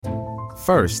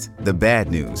First, the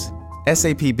bad news.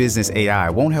 SAP Business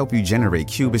AI won't help you generate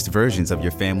cubist versions of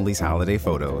your family's holiday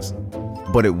photos.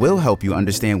 But it will help you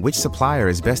understand which supplier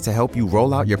is best to help you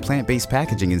roll out your plant-based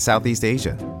packaging in Southeast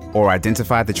Asia, or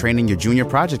identify the training your junior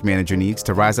project manager needs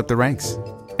to rise up the ranks,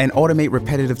 and automate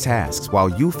repetitive tasks while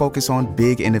you focus on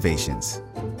big innovations,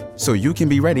 so you can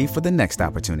be ready for the next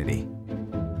opportunity.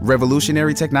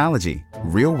 Revolutionary technology,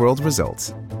 real-world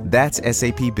results. That's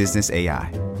SAP Business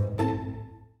AI.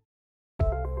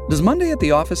 Does Monday at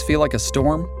the office feel like a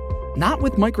storm? Not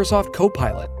with Microsoft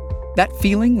Copilot. That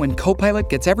feeling when Copilot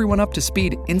gets everyone up to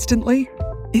speed instantly?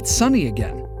 It's sunny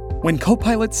again. When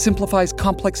Copilot simplifies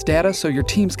complex data so your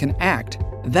teams can act,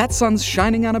 that sun's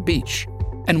shining on a beach.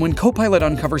 And when Copilot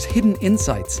uncovers hidden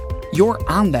insights, you're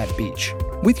on that beach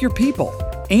with your people,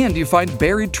 and you find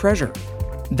buried treasure.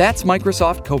 That's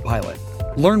Microsoft Copilot.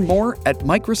 Learn more at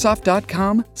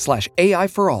Microsoft.com/AI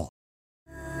for all.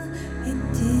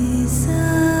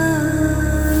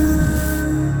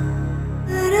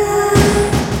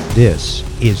 This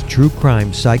is True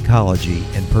Crime Psychology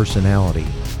and Personality,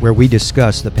 where we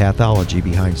discuss the pathology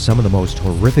behind some of the most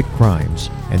horrific crimes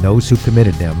and those who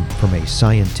committed them from a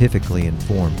scientifically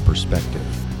informed perspective.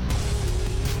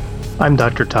 I'm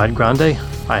Dr. Todd Grande.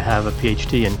 I have a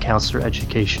PhD in counselor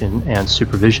education and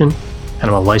supervision, and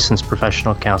I'm a licensed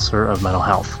professional counselor of mental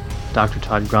health. Dr.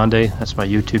 Todd Grande, that's my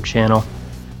YouTube channel.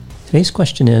 Today's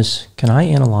question is, can I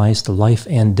analyze the life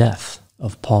and death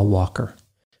of Paul Walker?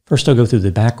 First, I'll go through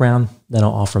the background, then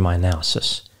I'll offer my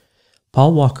analysis.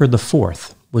 Paul Walker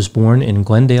IV was born in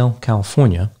Glendale,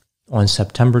 California on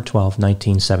September 12,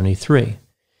 1973.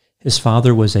 His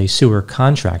father was a sewer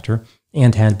contractor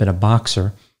and had been a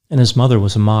boxer, and his mother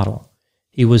was a model.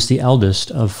 He was the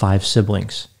eldest of 5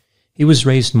 siblings. He was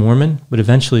raised Mormon, but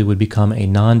eventually would become a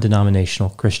non-denominational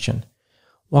Christian.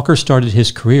 Walker started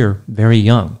his career very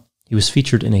young. He was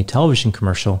featured in a television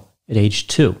commercial at age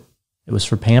 2. It was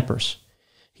for Pampers.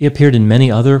 He appeared in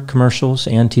many other commercials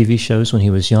and TV shows when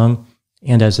he was young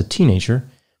and as a teenager,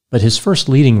 but his first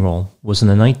leading role was in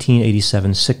the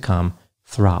 1987 sitcom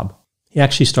Throb. He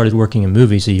actually started working in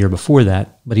movies a year before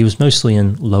that, but he was mostly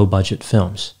in low-budget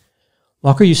films.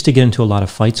 Walker used to get into a lot of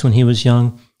fights when he was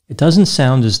young. It doesn't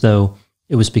sound as though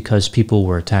it was because people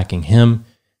were attacking him.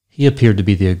 He appeared to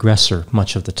be the aggressor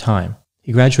much of the time.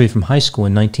 He graduated from high school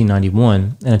in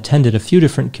 1991 and attended a few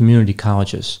different community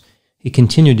colleges. He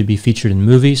continued to be featured in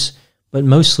movies, but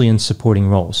mostly in supporting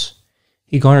roles.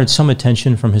 He garnered some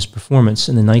attention from his performance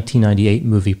in the 1998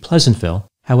 movie Pleasantville.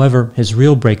 However, his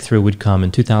real breakthrough would come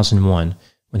in 2001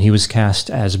 when he was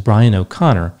cast as Brian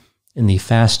O'Connor in The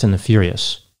Fast and the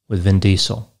Furious with Vin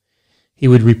Diesel. He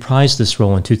would reprise this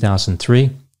role in 2003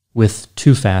 with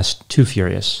Too Fast, Too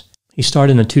Furious. He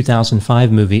starred in the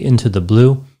 2005 movie Into the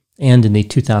Blue and in the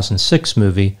 2006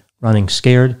 movie Running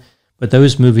Scared, but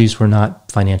those movies were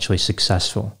not financially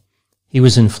successful. He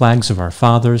was in Flags of Our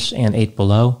Fathers and 8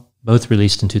 Below, both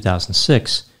released in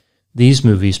 2006. These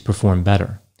movies performed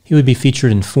better. He would be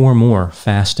featured in 4 more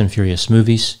Fast and Furious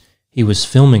movies. He was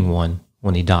filming one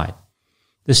when he died.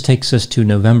 This takes us to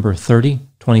November 30,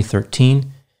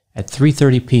 2013, at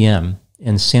 3:30 p.m.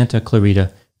 in Santa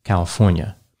Clarita,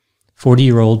 California.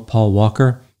 40-year-old Paul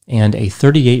Walker and a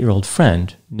 38-year-old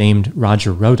friend named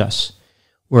Roger Rodas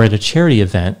were at a charity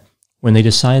event when they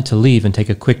decided to leave and take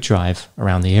a quick drive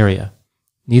around the area.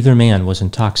 Neither man was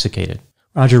intoxicated.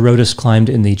 Roger Rodas climbed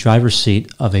in the driver's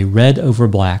seat of a red over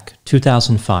black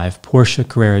 2005 Porsche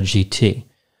Carrera GT.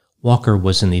 Walker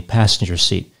was in the passenger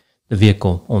seat. The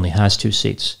vehicle only has 2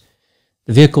 seats.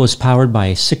 The vehicle is powered by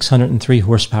a 603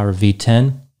 horsepower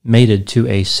V10 mated to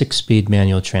a 6-speed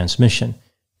manual transmission.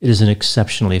 It is an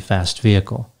exceptionally fast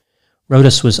vehicle.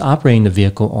 Rodas was operating the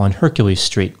vehicle on Hercules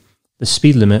Street. The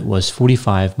speed limit was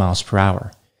 45 miles per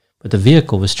hour, but the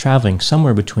vehicle was traveling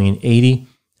somewhere between 80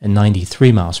 and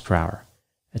 93 miles per hour.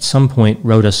 At some point,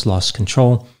 Rodas lost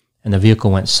control, and the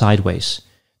vehicle went sideways.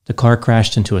 The car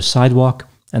crashed into a sidewalk,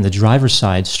 and the driver's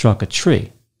side struck a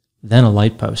tree, then a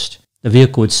light post. The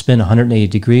vehicle would spin 180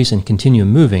 degrees and continue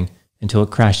moving until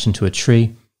it crashed into a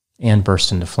tree and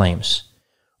burst into flames.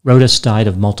 Rodas died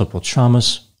of multiple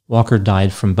traumas. Walker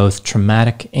died from both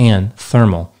traumatic and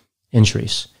thermal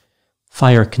injuries.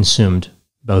 Fire consumed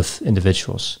both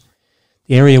individuals.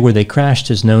 The area where they crashed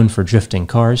is known for drifting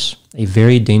cars, a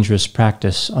very dangerous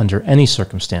practice under any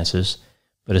circumstances,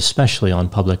 but especially on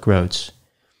public roads.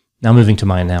 Now moving to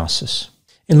my analysis.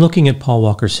 In looking at Paul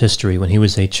Walker's history when he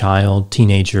was a child,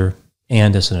 teenager,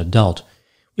 and as an adult,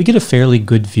 we get a fairly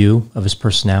good view of his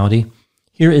personality.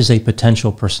 Here is a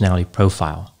potential personality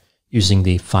profile using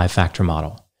the 5-factor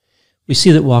model. We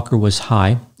see that Walker was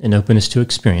high in openness to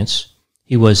experience.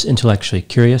 He was intellectually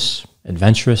curious,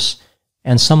 adventurous,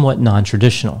 and somewhat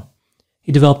non-traditional.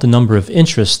 He developed a number of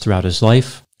interests throughout his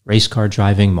life: race car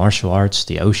driving, martial arts,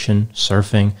 the ocean,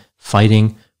 surfing,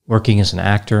 fighting, working as an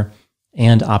actor,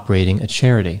 and operating a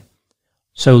charity.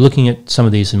 So looking at some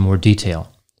of these in more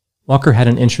detail. Walker had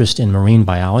an interest in marine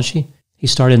biology. He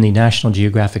starred in the National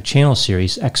Geographic Channel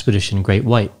series Expedition Great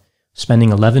White,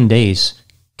 spending 11 days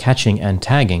catching and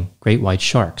tagging great white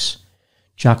sharks.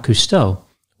 Jacques Cousteau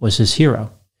was his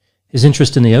hero. His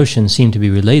interest in the ocean seemed to be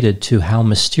related to how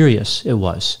mysterious it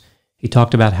was. He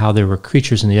talked about how there were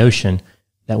creatures in the ocean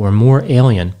that were more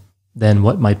alien than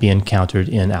what might be encountered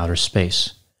in outer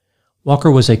space.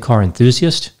 Walker was a car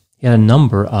enthusiast. He had a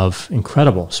number of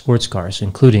incredible sports cars,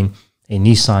 including a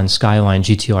Nissan Skyline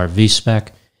GTR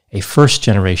V-Spec, a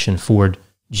first-generation Ford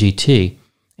GT,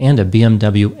 and a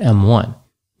BMW M1,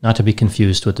 not to be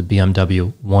confused with the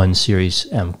BMW 1 Series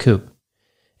M Coupe.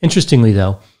 Interestingly,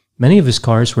 though, many of his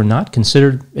cars were not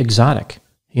considered exotic.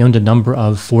 He owned a number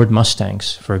of Ford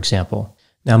Mustangs, for example.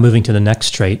 Now moving to the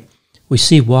next trait, we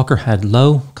see Walker had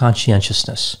low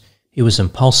conscientiousness. He was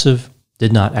impulsive,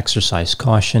 did not exercise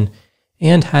caution,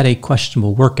 and had a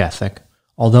questionable work ethic,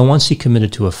 although once he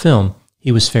committed to a film,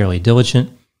 he was fairly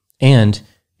diligent, and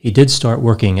he did start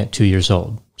working at 2 years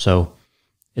old, so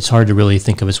it's hard to really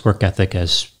think of his work ethic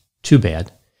as too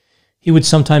bad. He would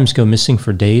sometimes go missing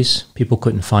for days. People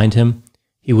couldn't find him.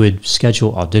 He would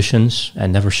schedule auditions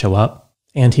and never show up,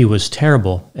 and he was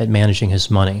terrible at managing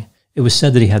his money. It was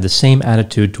said that he had the same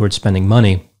attitude toward spending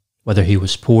money, whether he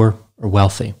was poor or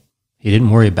wealthy. He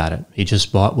didn't worry about it. He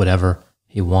just bought whatever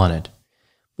he wanted.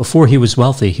 Before he was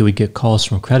wealthy, he would get calls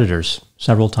from creditors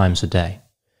several times a day.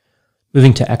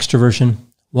 Moving to extroversion,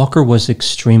 Walker was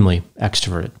extremely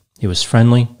extroverted. He was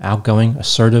friendly, outgoing,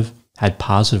 assertive, had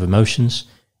positive emotions,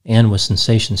 and was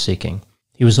sensation-seeking.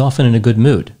 He was often in a good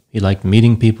mood. He liked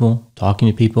meeting people, talking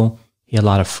to people. He had a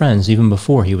lot of friends even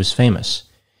before he was famous.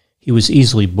 He was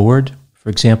easily bored. For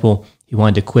example, he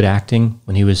wanted to quit acting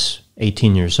when he was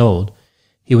 18 years old.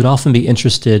 He would often be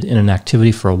interested in an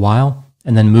activity for a while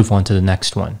and then move on to the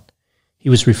next one. He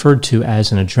was referred to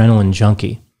as an adrenaline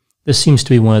junkie. This seems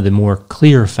to be one of the more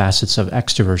clear facets of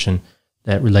extroversion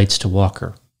that relates to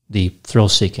Walker, the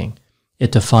thrill-seeking.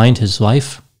 It defined his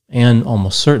life and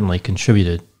almost certainly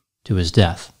contributed to his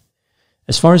death.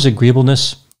 As far as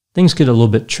agreeableness, things get a little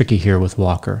bit tricky here with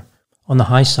Walker. On the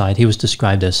high side, he was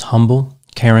described as humble,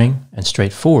 caring, and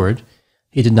straightforward.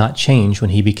 He did not change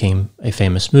when he became a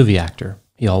famous movie actor.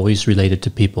 He always related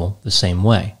to people the same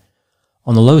way.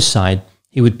 On the low side,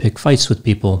 he would pick fights with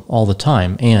people all the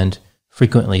time and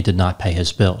frequently did not pay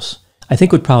his bills. I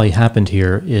think what probably happened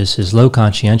here is his low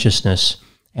conscientiousness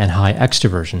and high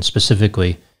extroversion,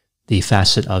 specifically the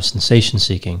facet of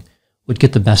sensation-seeking, would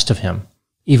get the best of him,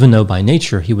 even though by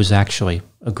nature he was actually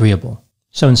agreeable.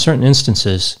 So in certain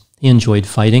instances, he enjoyed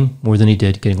fighting more than he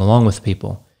did getting along with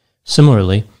people.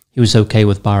 Similarly, he was okay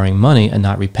with borrowing money and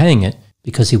not repaying it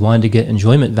because he wanted to get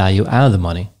enjoyment value out of the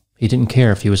money. He didn't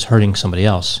care if he was hurting somebody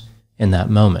else in that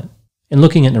moment. In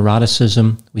looking at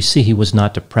neuroticism, we see he was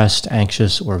not depressed,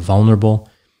 anxious, or vulnerable.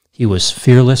 He was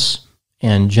fearless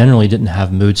and generally didn't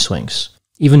have mood swings.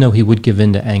 Even though he would give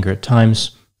in to anger at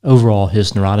times, overall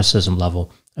his neuroticism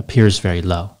level appears very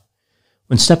low.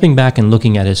 When stepping back and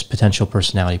looking at his potential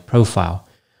personality profile,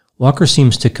 Walker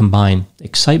seems to combine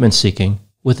excitement-seeking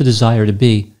with a desire to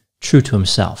be true to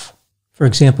himself. For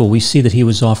example, we see that he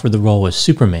was offered the role as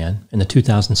Superman in the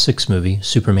 2006 movie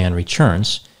Superman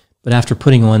Returns, but after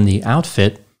putting on the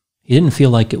outfit, he didn't feel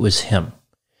like it was him.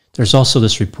 There's also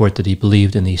this report that he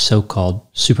believed in the so-called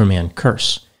Superman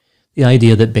curse, the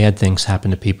idea that bad things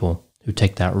happen to people who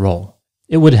take that role.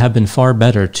 It would have been far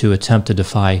better to attempt to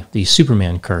defy the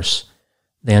Superman curse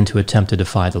than to attempt to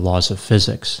defy the laws of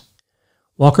physics.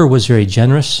 Walker was very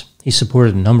generous. He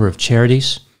supported a number of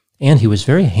charities, and he was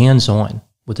very hands-on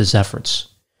with his efforts.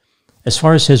 As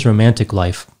far as his romantic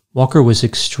life, Walker was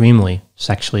extremely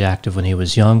sexually active when he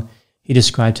was young. He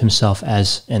described himself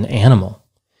as an animal.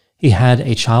 He had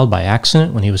a child by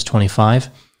accident when he was 25.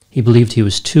 He believed he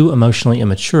was too emotionally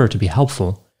immature to be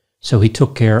helpful, so he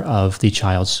took care of the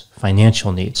child's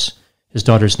financial needs. His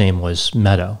daughter's name was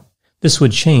Meadow. This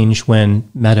would change when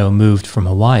Meadow moved from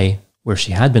Hawaii, where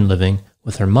she had been living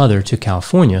with her mother, to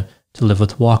California to live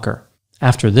with Walker.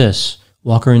 After this,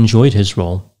 Walker enjoyed his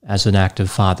role as an active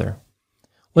father.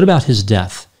 What about his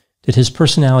death? Did his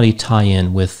personality tie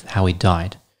in with how he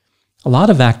died? A lot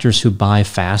of actors who buy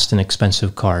fast and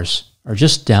expensive cars are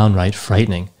just downright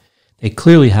frightening. They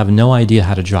clearly have no idea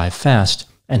how to drive fast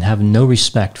and have no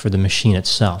respect for the machine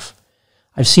itself.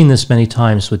 I've seen this many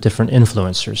times with different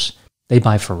influencers. They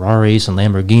buy Ferraris and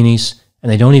Lamborghinis,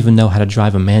 and they don't even know how to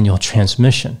drive a manual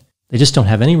transmission. They just don't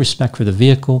have any respect for the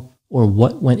vehicle or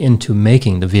what went into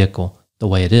making the vehicle the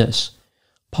way it is.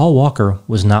 Paul Walker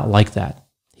was not like that.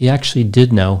 He actually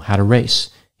did know how to race.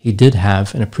 He did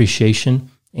have an appreciation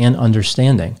and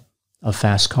understanding of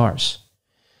fast cars.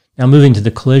 Now moving to the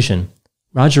collision,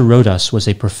 Roger Rodas was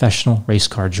a professional race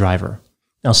car driver.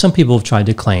 Now some people have tried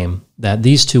to claim that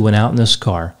these two went out in this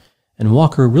car and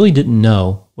Walker really didn't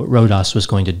know what Rodas was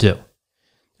going to do.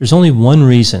 There's only one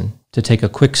reason to take a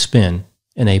quick spin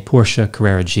in a Porsche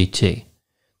Carrera GT.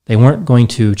 They weren't going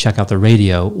to check out the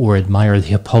radio or admire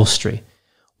the upholstery.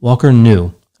 Walker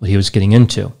knew what he was getting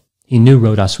into. He knew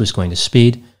Rodas was going to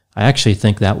speed. I actually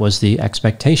think that was the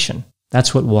expectation.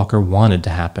 That's what Walker wanted to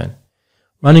happen.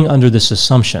 Running under this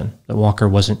assumption that Walker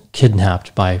wasn't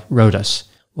kidnapped by Rodas,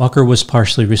 Walker was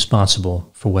partially responsible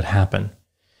for what happened.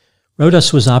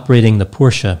 Rodas was operating the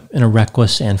Porsche in a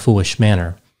reckless and foolish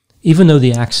manner. Even though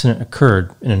the accident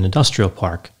occurred in an industrial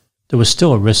park, there was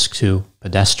still a risk to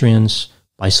pedestrians,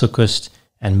 bicyclists,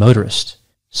 and motorists.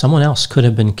 Someone else could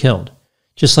have been killed.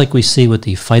 Just like we see with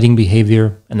the fighting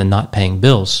behavior and the not paying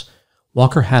bills,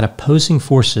 Walker had opposing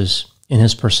forces in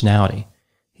his personality.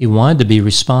 He wanted to be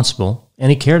responsible, and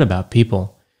he cared about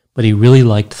people, but he really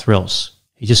liked thrills.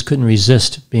 He just couldn't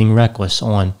resist being reckless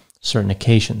on certain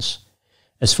occasions.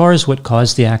 As far as what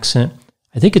caused the accident,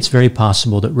 I think it's very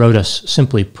possible that Rodas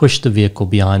simply pushed the vehicle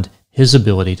beyond his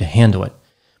ability to handle it.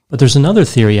 But there's another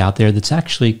theory out there that's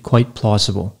actually quite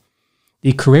plausible.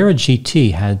 The Carrera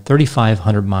GT had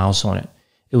 3,500 miles on it.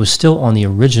 It was still on the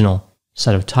original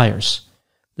set of tires.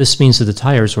 This means that the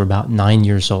tires were about 9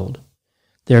 years old.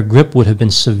 Their grip would have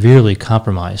been severely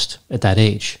compromised at that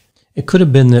age. It could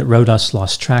have been that Rodas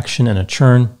lost traction in a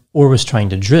turn or was trying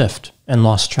to drift and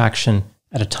lost traction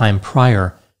at a time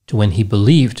prior to when he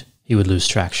believed he would lose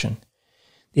traction.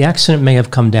 The accident may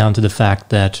have come down to the fact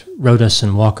that Rodas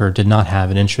and Walker did not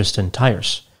have an interest in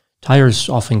tires. Tires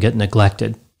often get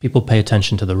neglected. People pay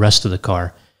attention to the rest of the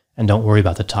car and don't worry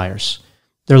about the tires.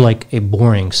 They're like a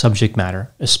boring subject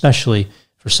matter, especially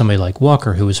for somebody like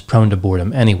Walker who was prone to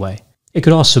boredom anyway. It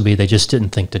could also be they just didn't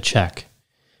think to check.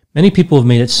 Many people have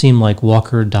made it seem like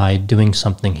Walker died doing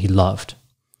something he loved.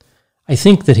 I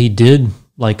think that he did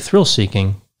like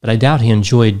thrill-seeking, but I doubt he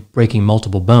enjoyed breaking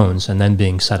multiple bones and then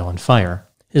being set on fire.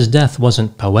 His death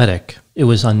wasn't poetic. It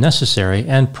was unnecessary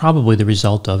and probably the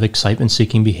result of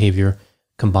excitement-seeking behavior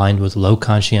combined with low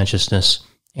conscientiousness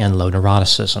and low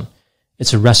neuroticism.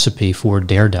 It's a recipe for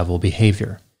daredevil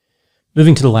behavior.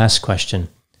 Moving to the last question,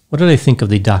 what did I think of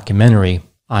the documentary,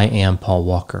 I Am Paul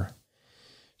Walker?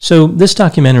 So this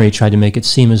documentary tried to make it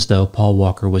seem as though Paul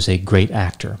Walker was a great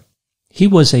actor. He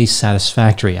was a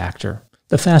satisfactory actor.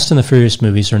 The Fast and the Furious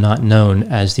movies are not known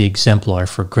as the exemplar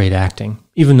for great acting,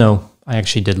 even though I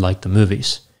actually did like the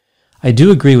movies. I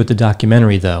do agree with the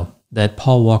documentary, though, that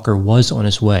Paul Walker was on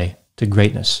his way to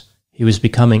greatness. He was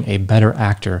becoming a better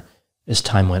actor as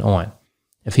time went on.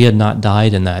 If he had not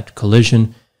died in that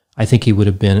collision, I think he would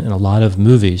have been in a lot of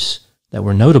movies that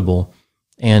were notable,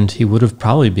 and he would have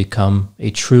probably become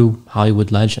a true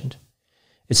Hollywood legend.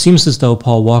 It seems as though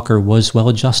Paul Walker was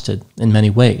well-adjusted in many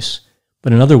ways,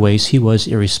 but in other ways he was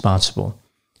irresponsible.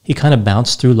 He kind of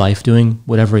bounced through life doing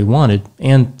whatever he wanted,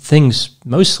 and things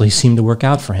mostly seemed to work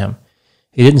out for him.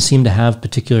 He didn't seem to have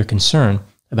particular concern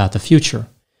about the future.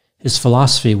 His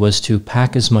philosophy was to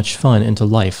pack as much fun into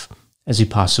life as he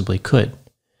possibly could.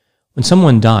 When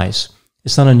someone dies,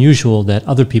 it's not unusual that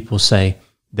other people say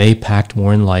they packed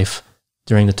more in life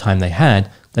during the time they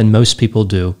had than most people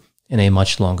do in a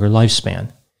much longer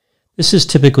lifespan. This is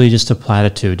typically just a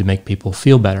platitude to make people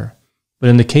feel better. But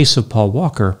in the case of Paul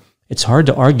Walker, it's hard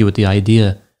to argue with the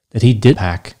idea that he did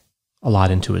pack a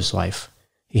lot into his life.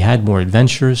 He had more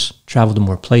adventures, traveled to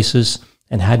more places,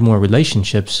 and had more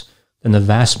relationships than the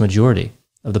vast majority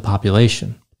of the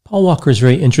population. Paul Walker is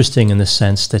very interesting in the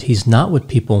sense that he's not what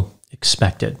people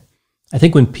expected. I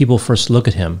think when people first look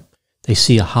at him, they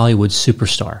see a Hollywood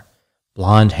superstar.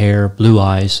 Blonde hair, blue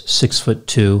eyes,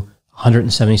 6'2",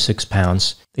 176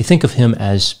 pounds. They think of him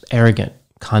as arrogant,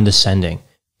 condescending,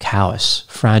 callous,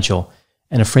 fragile,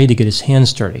 and afraid to get his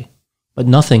hands dirty. But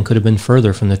nothing could have been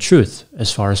further from the truth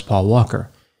as far as Paul Walker.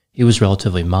 He was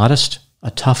relatively modest,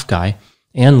 a tough guy,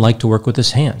 and liked to work with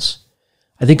his hands.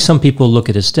 I think some people look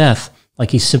at his death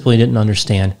like he simply didn't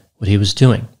understand what he was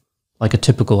doing, like a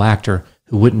typical actor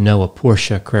who wouldn't know a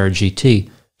Porsche Carrera GT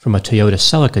from a Toyota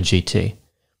Celica GT.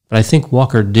 But I think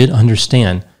Walker did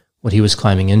understand what he was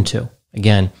climbing into.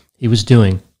 Again, he was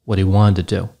doing what he wanted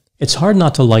to do. It's hard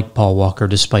not to like Paul Walker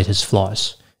despite his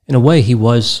flaws. In a way, he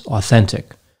was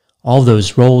authentic. All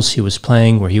those roles he was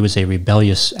playing where he was a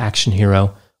rebellious action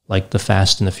hero, like the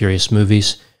Fast and the Furious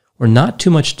movies, were not too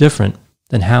much different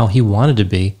than how he wanted to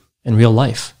be in real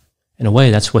life. In a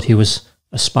way, that's what he was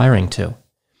aspiring to.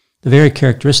 The very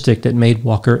characteristic that made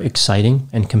Walker exciting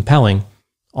and compelling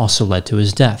also led to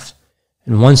his death.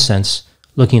 In one sense,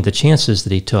 looking at the chances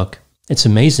that he took, it's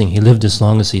amazing he lived as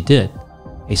long as he did.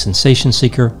 A sensation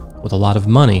seeker with a lot of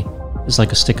money is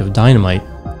like a stick of dynamite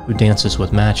who dances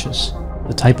with matches.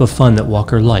 The type of fun that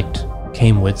Walker liked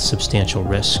came with substantial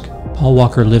risk. Paul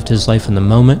Walker lived his life in the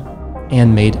moment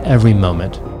and made every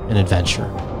moment an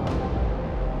adventure.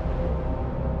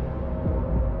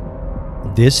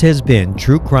 This has been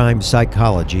True Crime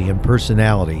Psychology and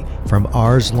Personality from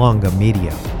Ars Longa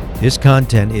Media. This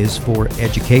content is for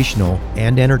educational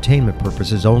and entertainment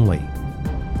purposes only.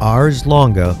 Ars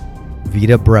Longa,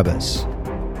 Vita Brevis.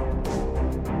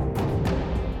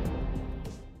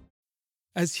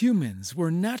 As humans, we're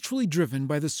naturally driven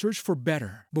by the search for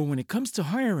better. But when it comes to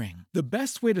hiring, the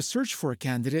best way to search for a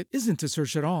candidate isn't to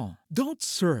search at all. Don't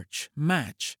search,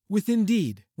 match with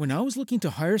Indeed. When I was looking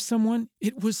to hire someone,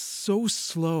 it was so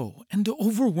slow and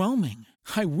overwhelming.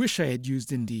 I wish I had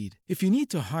used Indeed. If you need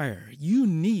to hire, you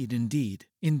need Indeed.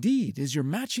 Indeed is your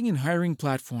matching and hiring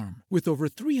platform with over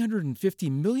 350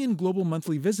 million global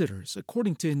monthly visitors,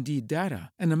 according to Indeed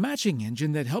data, and a matching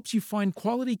engine that helps you find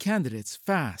quality candidates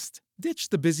fast. Ditch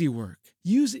the busy work.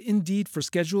 Use Indeed for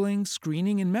scheduling,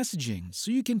 screening, and messaging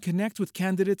so you can connect with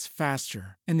candidates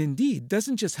faster. And Indeed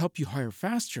doesn't just help you hire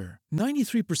faster.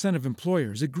 93% of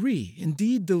employers agree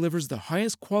Indeed delivers the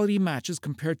highest quality matches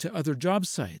compared to other job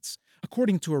sites,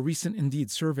 according to a recent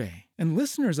Indeed survey. And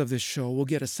listeners of this show will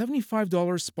get a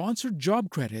 $75 sponsored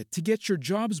job credit to get your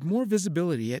jobs more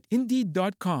visibility at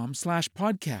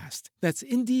Indeed.com/podcast. That's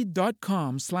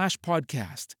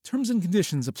Indeed.com/podcast. Terms and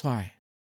conditions apply.